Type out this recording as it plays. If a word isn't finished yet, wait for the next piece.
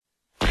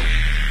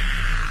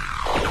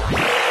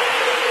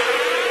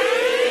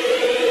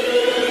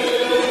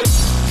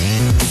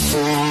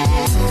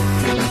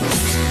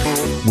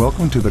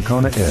Welcome to the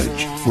Kona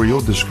Edge, where you'll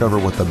discover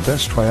what the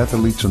best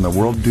triathletes in the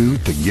world do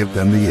to give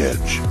them the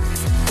edge.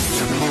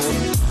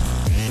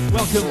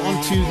 Welcome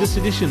on to this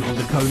edition of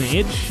the Kona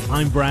Edge.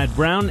 I'm Brad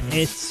Brown.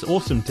 It's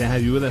awesome to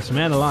have you with us,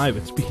 man alive.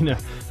 It's been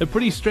a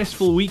pretty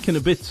stressful week and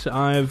a bit.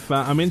 I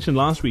mentioned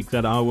last week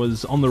that I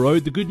was on the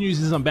road. The good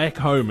news is I'm back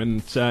home,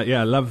 and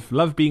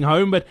love being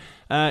home. But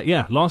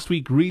last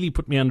week really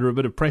put me under a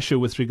bit of pressure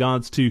with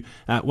regards to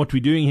what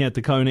we're doing here at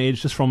the Kona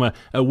Edge, just from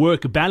a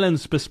work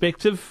balance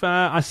perspective.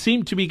 I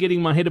seem to be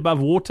getting my head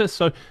above water,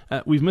 so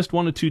we've missed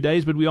 1 or 2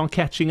 days, but we are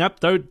catching up.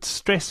 Don't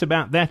stress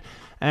about that.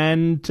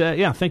 And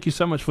thank you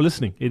so much for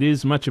listening. It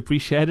is much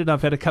appreciated.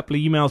 I've had a couple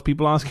of emails,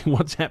 people asking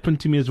what's happened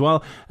to me as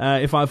well.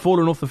 If I've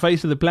fallen off the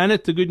face of the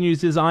planet, the good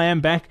news is I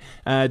am back,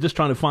 just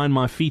trying to find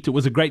my feet. It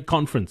was a great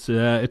conference.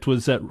 It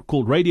was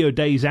called Radio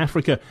Days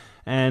Africa.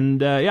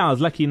 And I was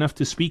lucky enough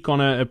to speak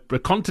on a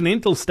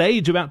continental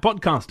stage about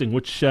podcasting,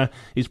 which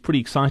is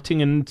pretty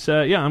exciting. And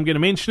I'm going to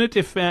mention it.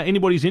 If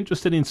anybody's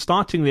interested in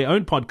starting their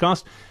own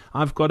podcast,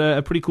 I've got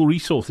a pretty cool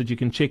resource that you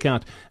can check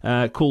out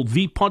called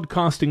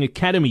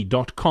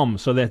thepodcastingacademy.com.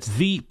 So that's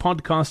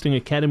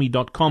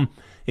thepodcastingacademy.com.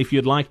 If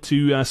you'd like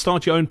to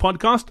start your own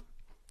podcast,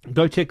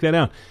 go check that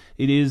out.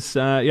 It is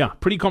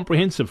pretty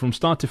comprehensive from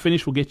start to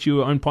finish. We'll get you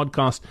your own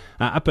podcast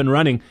up and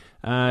running.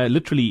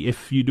 Literally,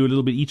 if you do a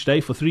little bit each day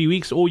for 3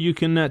 weeks, or you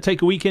can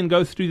take a weekend,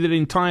 go through the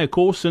entire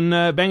course and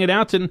bang it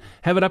out and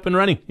have it up and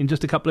running in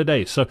just a couple of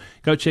days. So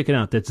go check it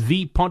out. That's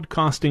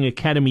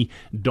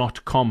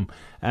thepodcastingacademy.com.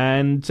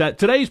 And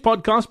today's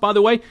podcast, by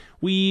the way,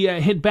 we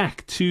head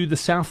back to the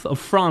south of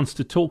France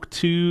to talk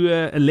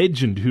to a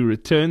legend who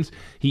returns.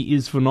 He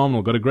is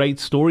phenomenal. Got a great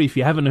story. If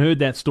you haven't heard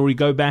that story,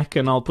 go back,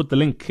 and I'll put the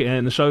link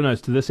in the show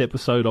notes to this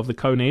episode of the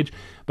Kona Edge.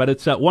 But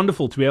it's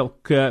wonderful to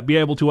be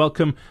able to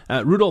welcome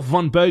Rudolf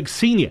von Berg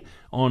Sr.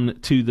 on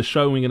to the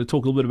show. We're going to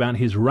talk a little bit about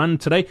his run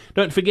today.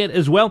 Don't forget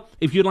as well,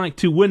 if you'd like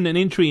to win an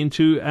entry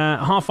into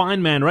a half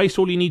Ironman race,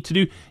 all you need to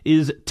do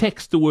is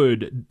text the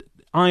word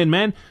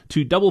Ironman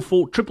to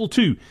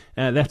 44222.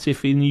 That's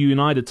if in the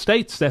United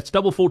States. That's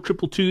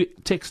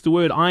 44222. Text the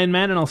word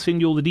Ironman and I'll send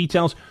you all the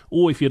details.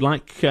 Or if you'd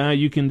like,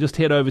 you can just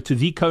head over to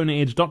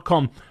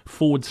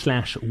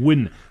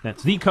thekonaedge.com/win.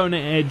 That's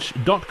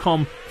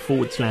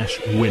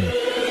thekonaedge.com/win.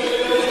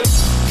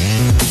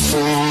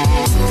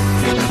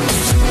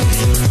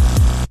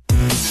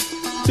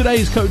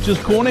 Today's Coach's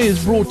Corner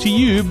is brought to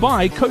you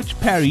by Coach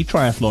Parry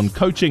Triathlon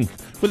Coaching.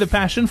 With a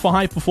passion for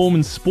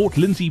high-performance sport,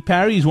 Lindsay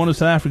Parry is one of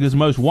South Africa's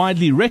most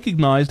widely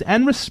recognized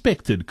and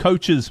respected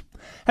coaches.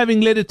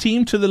 Having led a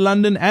team to the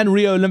London and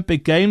Rio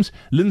Olympic Games,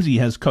 Lindsay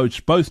has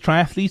coached both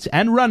triathletes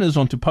and runners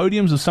onto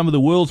podiums of some of the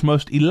world's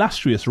most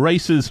illustrious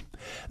races.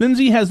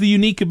 Lindsay has the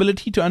unique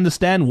ability to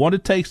understand what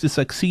it takes to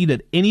succeed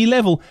at any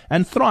level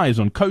and thrives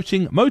on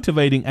coaching,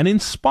 motivating and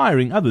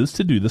inspiring others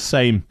to do the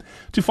same.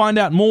 To find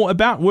out more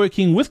about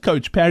working with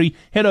Coach Parry,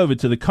 head over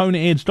to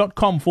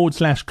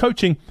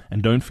thekonaedge.com/coaching.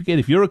 And don't forget,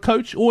 if you're a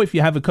coach or if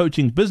you have a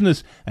coaching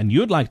business and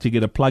you'd like to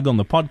get a plug on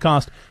the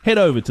podcast, head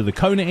over to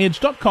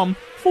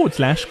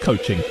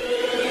thekonaedge.com/coaching.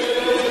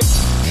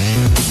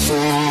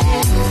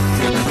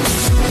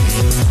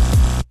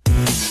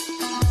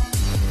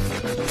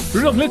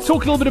 Rudolf, let's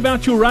talk a little bit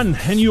about your run.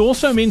 And you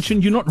also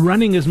mentioned you're not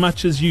running as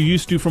much as you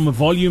used to from a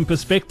volume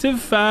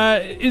perspective.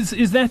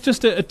 Is that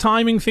just a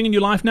timing thing in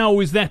your life now,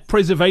 or is that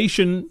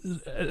preservation,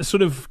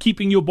 sort of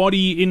keeping your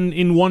body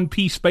in one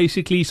piece,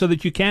 basically, so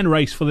that you can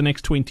race for the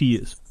next 20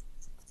 years?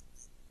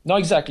 No,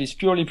 exactly. It's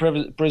purely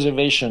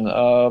preservation.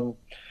 I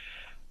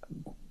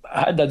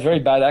had that very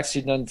bad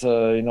accident,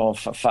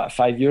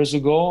 5 years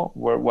ago,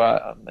 where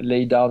I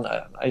lay down.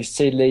 I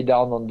stayed laid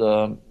down on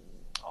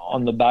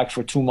the back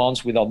for 2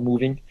 months without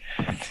moving.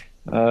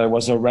 It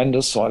was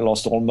horrendous, so I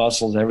lost all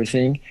muscles,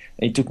 everything.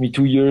 It took me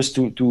 2 years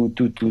to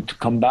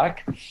come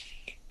back,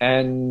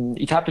 and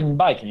it happened in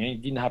biking.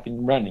 It didn't happen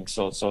in running.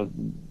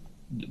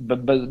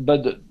 But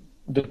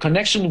the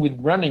connection with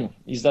running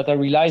is that I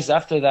realized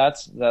after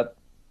that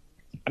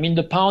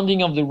the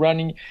pounding of the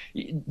running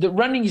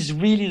is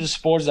really the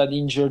sport that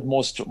injured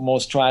most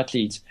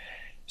triathletes.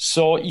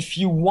 So if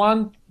you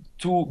want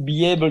to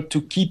be able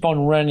to keep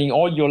on running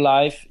all your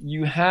life,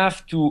 you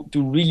have to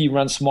really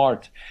run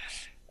smart.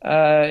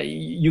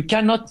 You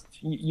cannot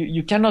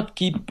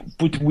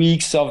put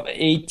weeks of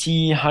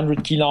 80,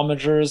 100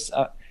 kilometers.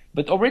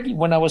 But already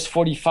when I was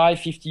 45,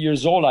 50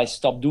 years old, I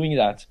stopped doing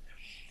that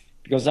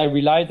because I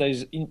realized that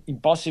it's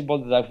impossible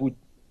that I would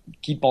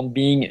keep on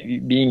being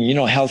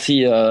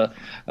healthy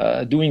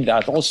doing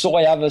that. Also,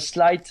 I have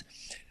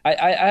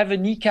I have a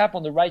kneecap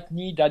on the right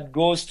knee that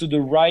goes to the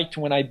right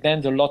when I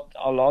bend a lot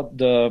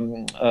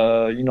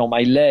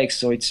my legs.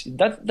 So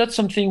that's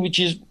something which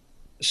is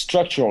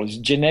structural. It's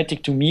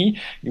genetic to me.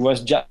 It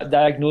was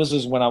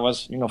diagnosed when I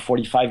was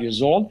 45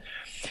 years old.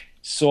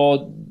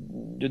 So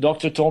the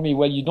doctor told me,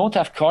 well, you don't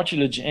have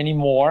cartilage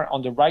anymore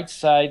on the right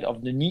side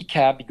of the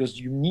kneecap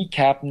because your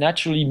kneecap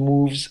naturally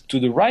moves to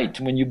the right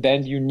when you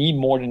bend your knee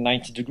more than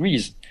 90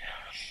 degrees.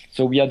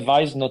 So we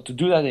advise not to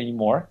do that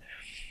anymore.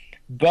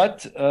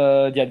 But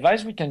the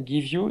advice we can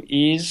give you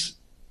is,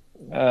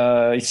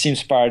 it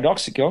seems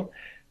paradoxical,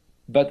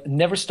 but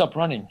never stop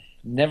running.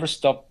 Never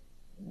stop,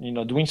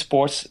 doing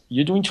sports.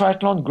 You're doing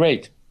triathlon,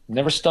 great.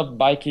 Never stop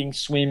biking,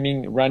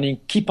 swimming, running.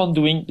 Keep on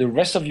doing the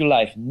rest of your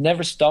life.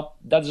 Never stop.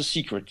 That's the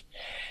secret.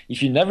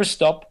 If you never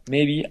stop,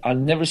 maybe I'll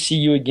never see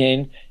you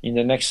again in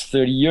the next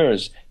 30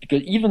 years.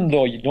 Because even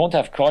though you don't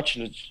have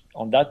cartilage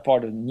on that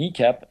part of the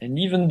kneecap, and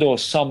even though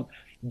some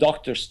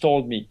doctors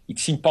told me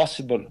it's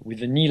impossible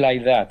with a knee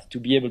like that to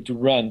be able to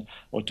run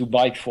or to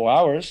bike for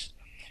hours,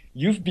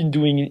 you've been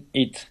doing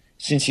it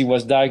since he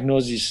was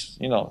diagnosed,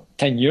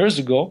 10 years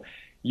ago.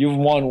 You've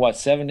won,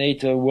 7,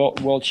 8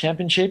 world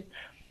championship,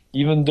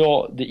 even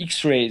though the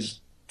x-rays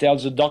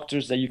tells the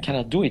doctors that you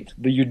cannot do it,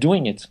 but you're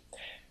doing it.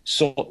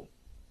 So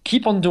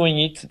keep on doing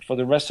it for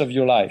the rest of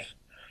your life.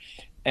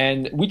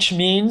 And which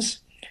means,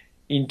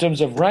 in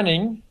terms of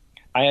running,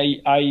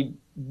 I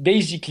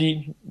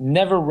basically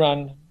never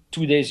run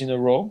 2 days in a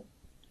row.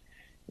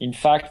 In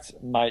fact,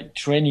 my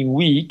training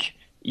week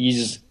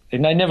is,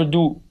 and I never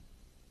do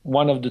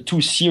one of the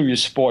two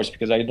serious sports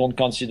because I don't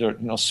consider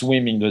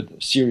swimming the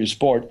serious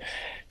sport.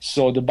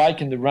 So the bike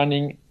and the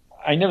running,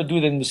 I never do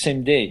them the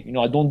same day.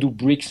 I don't do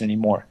bricks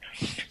anymore.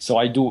 So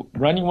I do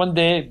running one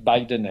day,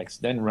 bike the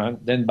next, then run,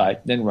 then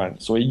bike, then run.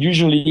 So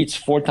usually it's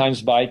 4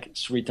 times bike,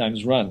 3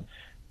 times run,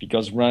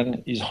 because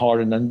run is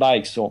harder than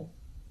bike. So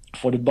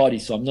for the body,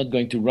 so I'm not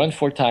going to run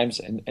 4 times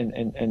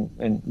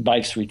and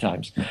bike 3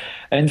 times.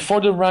 And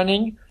for the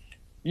running,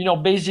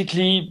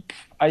 basically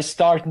I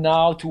start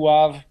now to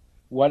have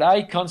what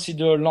I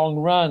consider a long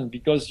run,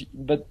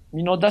 but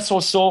that's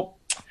also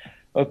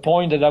a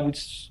point that I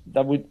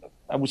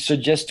would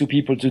suggest to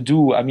people to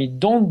do. I mean,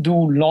 don't do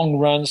long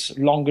runs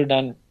longer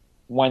than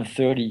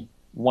 130,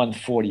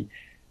 140.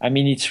 I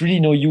mean, it's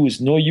really no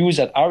use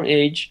at our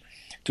age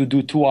to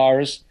do 2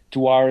 hours,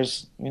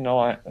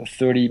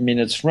 30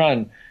 minutes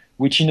run,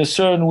 which in a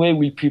certain way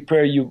will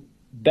prepare you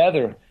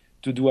better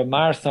to do a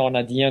marathon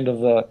at the end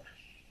of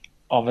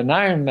an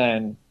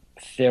Ironman.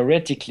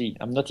 Theoretically,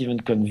 I'm not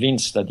even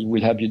convinced that it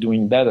will help you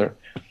doing better.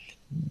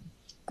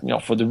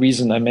 For the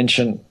reason I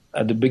mentioned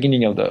at the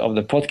beginning of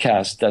the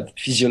podcast, that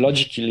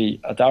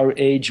physiologically at our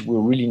age we're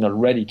really not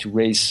ready to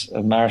race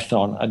a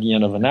marathon at the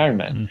end of an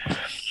Ironman.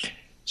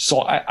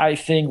 So I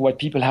think what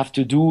people have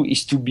to do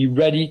is to be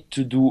ready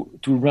to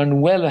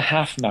run well a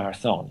half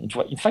marathon.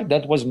 In fact,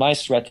 that was my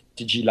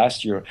strategy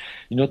last year.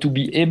 To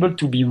be able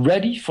to be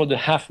ready for the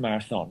half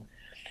marathon.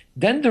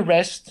 Then the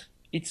rest,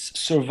 it's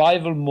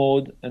survival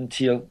mode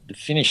until the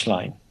finish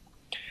line.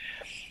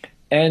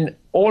 And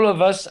all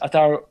of us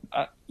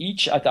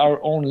each at our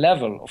own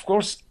level. Of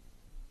course,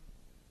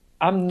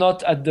 I'm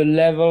not at the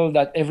level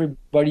that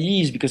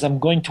everybody is because I'm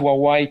going to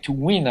Hawaii to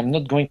win. I'm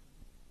not going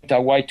to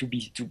Hawaii to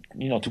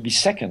be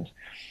second.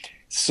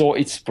 So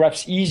it's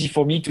perhaps easy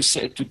for me to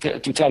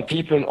tell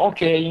people,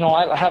 okay,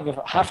 I have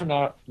a half an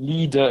hour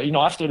lead,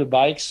 after the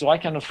bike, so I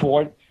can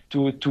afford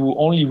to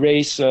only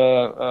race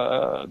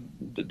the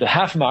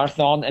half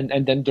marathon,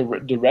 and then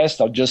the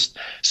rest I'll just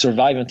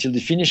survive until the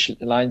finish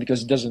line,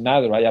 because it doesn't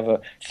matter. I have a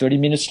 30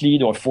 minutes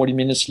lead or 40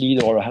 minutes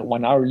lead or a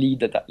 1 hour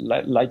lead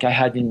like I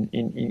had in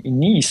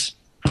Nice.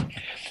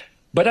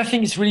 But I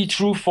think it's really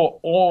true for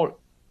all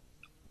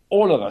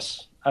of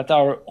us at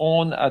our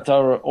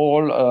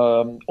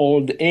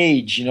old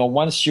age.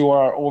 Once you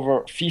are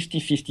over 50,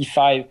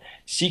 55,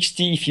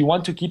 60, if you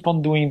want to keep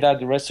on doing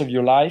that the rest of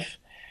your life,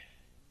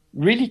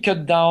 really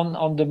cut down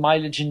on the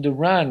mileage in the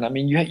run. I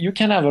mean, you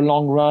can have a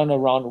long run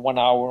around 1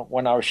 hour,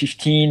 1 hour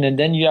 15, and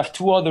then you have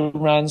 2 other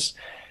runs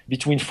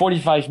between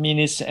 45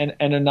 minutes and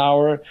an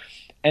hour.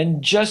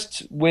 And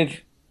just with,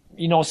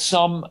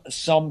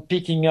 some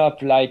picking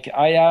up, like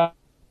I have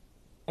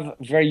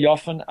very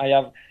often,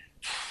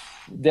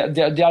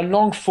 there are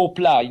long faux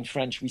plats in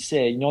French, we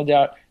say.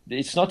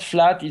 It's not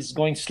flat, it's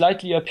going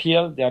slightly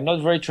uphill. They are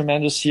not very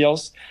tremendous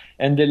hills,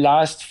 and they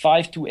last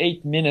 5 to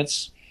 8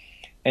 minutes.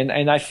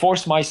 And I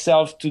force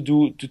myself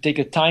to take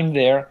a time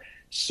there.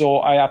 So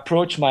I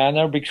approach my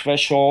anaerobic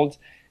threshold,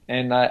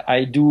 and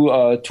I do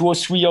 2 or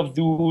 3 of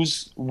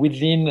those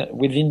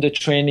within the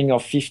training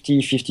of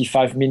 50,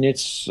 55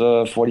 minutes,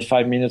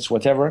 45 minutes,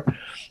 whatever.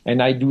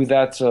 And I do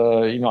that,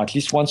 at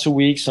least once a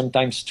week,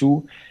 sometimes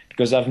 2,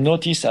 because I've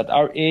noticed at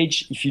our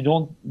age, if you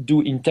don't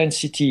do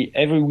intensity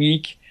every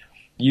week,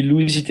 you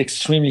lose it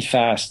extremely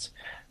fast.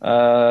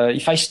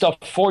 If I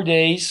stop 4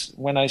 days,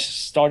 when I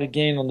start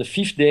again on the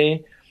 5th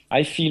day,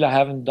 I feel I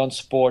haven't done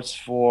sports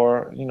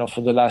for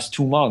the last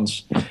 2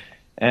 months.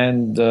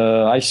 And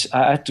I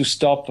had to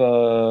stop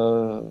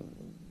for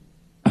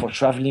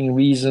traveling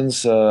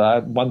reasons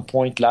at one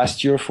point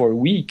last year for a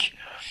week.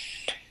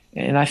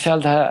 And I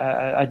felt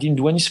I didn't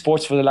do any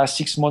sports for the last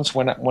 6 months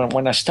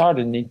when I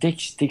started. And it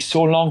takes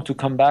so long to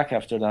come back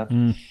after that.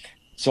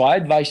 So I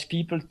advise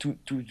people to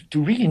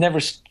really never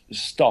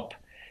stop.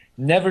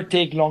 Never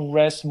take long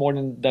rests more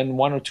than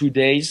 1 or 2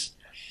 days.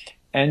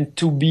 And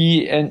to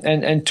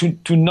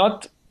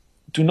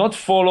not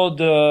follow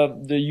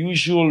the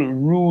usual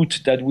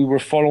route that we were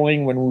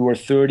following when we were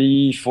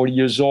 30, 40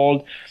 years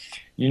old,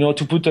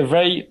 to put a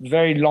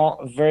very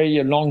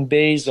long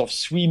base of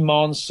 3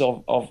 months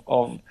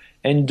of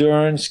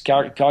endurance,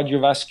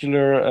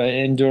 cardiovascular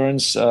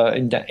endurance,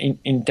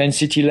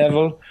 intensity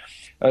level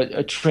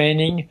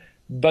training,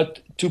 but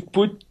to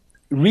put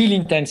real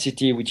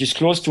intensity, which is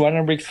close to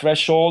anaerobic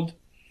threshold,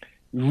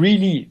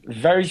 really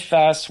very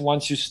fast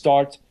once you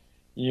start.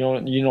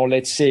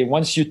 Let's say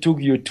once you took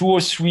your 2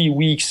 or 3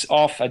 weeks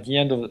off at the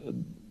end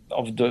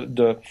of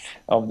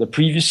the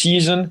previous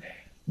season,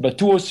 but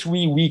 2 or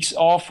 3 weeks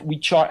off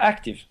which are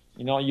active.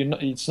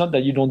 It's not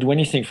that you don't do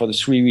anything for the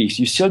 3 weeks.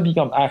 You still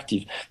become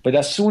active. But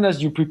as soon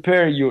as you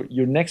prepare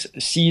your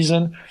next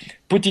season,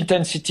 put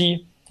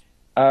intensity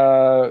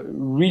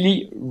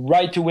really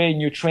right away in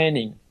your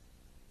training.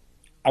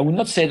 I would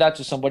not say that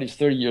to somebody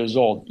 30 years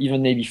old,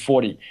 even maybe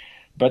 40.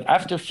 But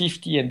after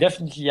 50 and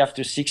definitely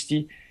after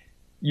 60,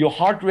 your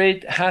heart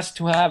rate has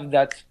to have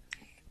that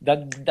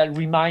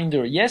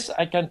reminder. Yes,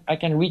 I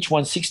can reach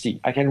 160.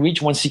 I can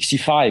reach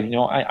 165.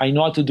 I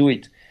know how to do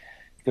it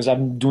because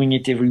I'm doing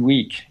it every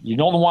week. You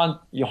don't want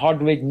your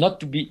heart rate not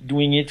to be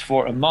doing it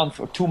for a month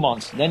or 2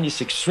 months. Then it's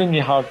extremely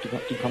hard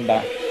to come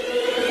back.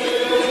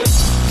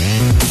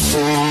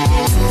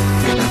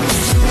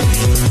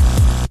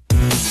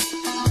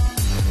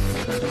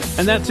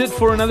 And that's it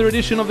for another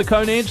edition of the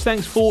Kona Edge.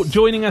 Thanks for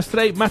joining us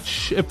today.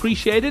 Much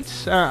appreciated.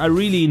 I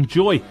really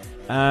enjoy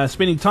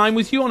spending time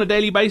with you on a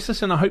daily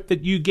basis, and I hope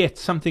that you get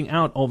something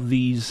out of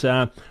these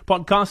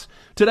podcasts.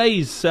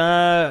 Today's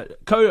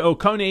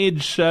Kona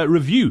Edge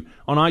review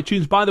on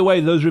iTunes. By the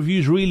way, those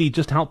reviews really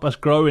just help us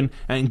grow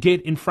and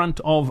get in front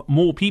of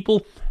more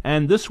people.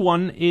 And this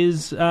one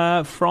is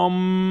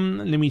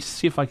from, let me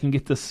see if I can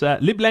get this,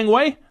 Lib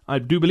Langway, I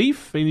do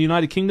believe, in the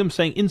United Kingdom,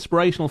 saying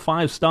inspirational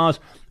 5 stars,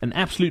 an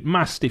absolute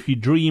must if you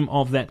dream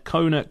of that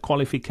Kona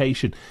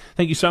qualification.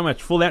 Thank you so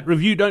much for that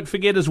review. Don't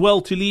forget as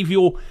well to leave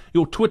your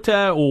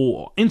Twitter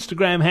or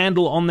Instagram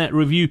handle on that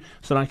review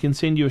so that I can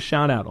send you a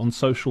shout out on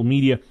social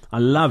media. I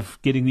love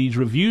getting these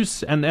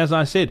reviews, and as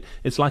I said,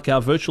 it's like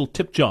our virtual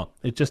tip jar.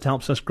 It just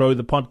helps us grow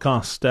the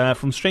podcast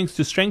from strength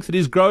to strength. It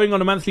is growing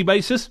on a monthly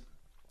basis,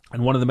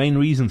 and one of the main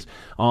reasons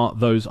are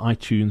those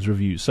iTunes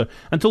reviews. So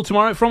until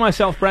tomorrow, from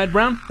myself, Brad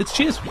Brown, it's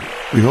cheers.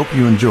 We hope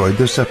you enjoyed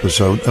this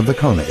episode of the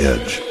Kona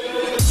Edge.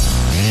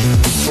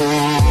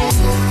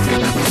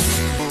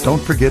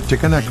 Don't forget to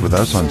connect with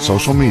us on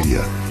social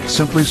media.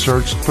 Simply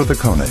search for the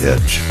Kona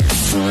Edge.